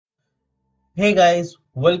Hey guys,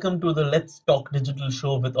 welcome to the Let's Talk Digital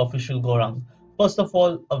show with Official Gaurang. First of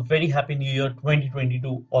all, a very happy new year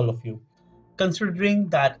 2022, all of you. Considering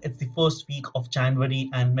that it's the first week of January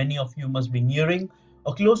and many of you must be nearing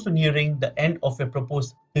or close to nearing the end of your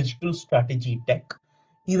proposed digital strategy deck,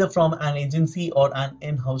 either from an agency or an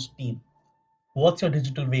in house team. What's your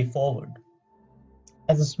digital way forward?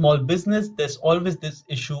 As a small business, there's always this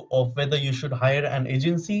issue of whether you should hire an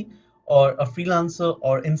agency or a freelancer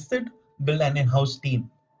or instead build an in house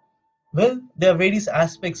team. Well, there are various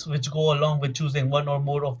aspects which go along with choosing one or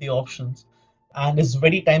more of the options, and it's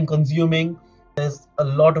very time consuming. There's a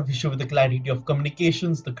lot of issue with the clarity of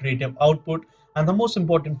communications, the creative output, and the most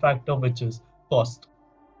important factor, which is cost.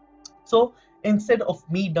 So instead of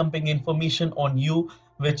me dumping information on you,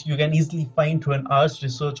 which you can easily find through an hour's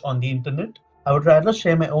research on the internet, I would rather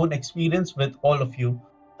share my own experience with all of you,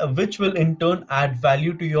 which will in turn add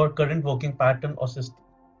value to your current working pattern or system.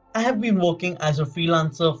 I have been working as a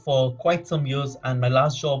freelancer for quite some years, and my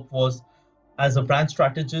last job was as a brand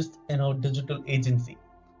strategist in a digital agency.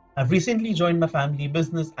 I've recently joined my family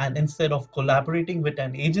business, and instead of collaborating with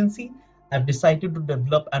an agency, I've decided to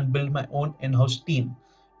develop and build my own in house team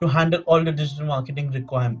to handle all the digital marketing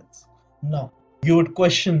requirements. Now, you would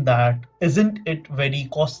question that, isn't it very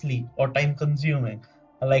costly or time consuming,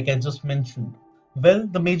 like I just mentioned? Well,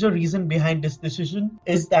 the major reason behind this decision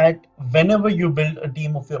is that whenever you build a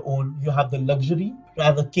team of your own, you have the luxury,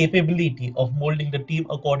 rather capability of molding the team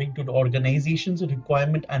according to the organization's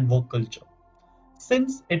requirement and work culture.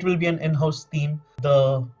 Since it will be an in-house team,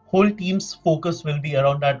 the whole team's focus will be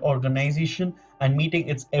around that organization and meeting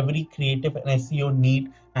its every creative and SEO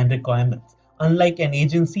need and requirements. Unlike an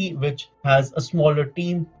agency which has a smaller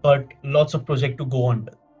team but lots of project to go on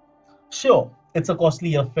with. Sure, it's a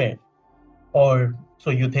costly affair, or so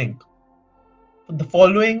you think. The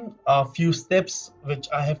following are few steps which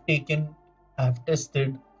I have taken, I have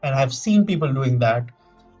tested, and I have seen people doing that,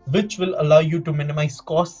 which will allow you to minimize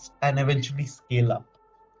costs and eventually scale up.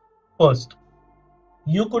 First,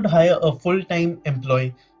 you could hire a full-time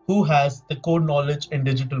employee who has the core knowledge in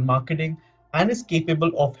digital marketing and is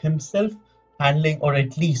capable of himself handling or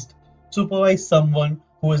at least supervise someone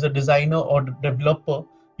who is a designer or developer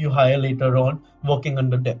you hire later on working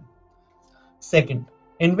under them. Second,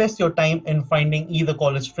 invest your time in finding either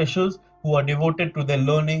college freshers who are devoted to their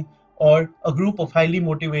learning or a group of highly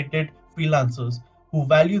motivated freelancers who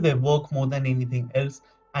value their work more than anything else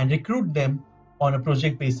and recruit them on a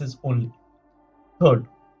project basis only. Third,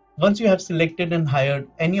 once you have selected and hired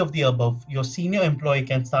any of the above, your senior employee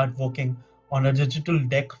can start working on a digital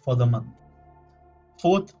deck for the month.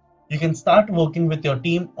 Fourth, you can start working with your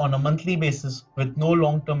team on a monthly basis with no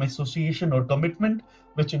long term association or commitment,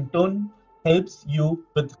 which in turn helps you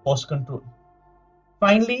with cost control.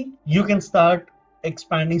 Finally, you can start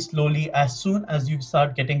expanding slowly as soon as you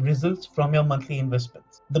start getting results from your monthly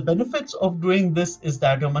investments. The benefits of doing this is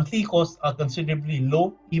that your monthly costs are considerably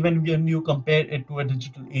low even when you compare it to a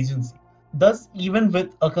digital agency. Thus, even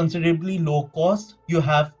with a considerably low cost, you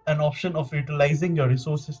have an option of utilizing your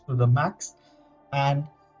resources to the max and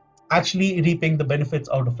actually reaping the benefits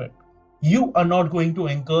out of it. You are not going to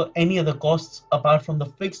incur any other costs apart from the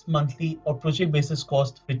fixed monthly or project basis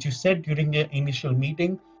cost which you set during your initial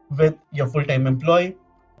meeting with your full-time employee,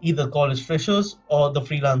 either college freshers or the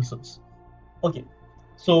freelancers. Okay,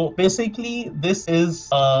 so basically this is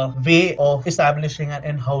a way of establishing an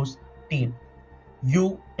in-house team.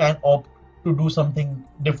 You can opt to do something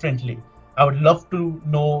differently. I would love to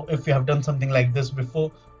know if you have done something like this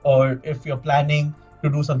before or if you're planning to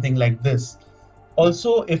do something like this.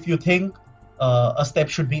 Also, if you think a step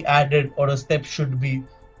should be added or a step should be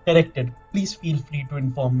corrected, please feel free to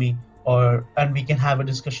inform me or and we can have a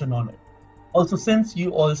discussion on it. Also, since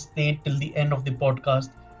you all stayed till the end of the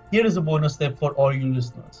podcast, here is a bonus step for all you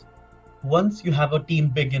listeners. Once you have a team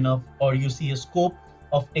big enough or you see a scope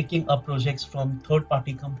of taking up projects from third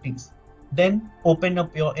party companies, then open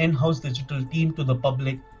up your in house digital team to the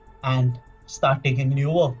public and start taking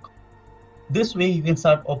new work. This way, you can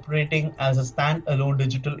start operating as a standalone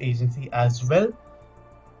digital agency as well,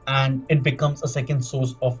 and it becomes a second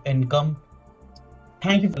source of income.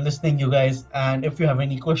 Thank you for listening, you guys. And if you have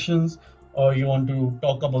any questions or you want to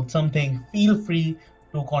talk about something, feel free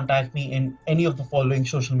to contact me in any of the following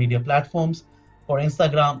social media platforms. For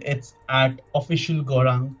Instagram, it's at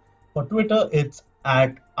OfficialGaurang. For Twitter, it's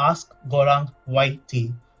at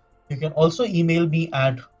AskGaurangYT. You can also email me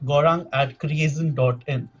at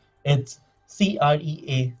gaurang@creation.in. It's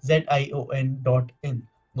creazion.in.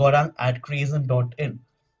 Gaurang@creation.in.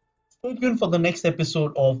 Stay tuned for the next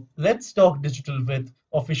episode of Let's Talk Digital with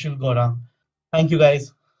Official Gaurang. Thank you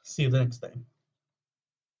guys. See you the next time.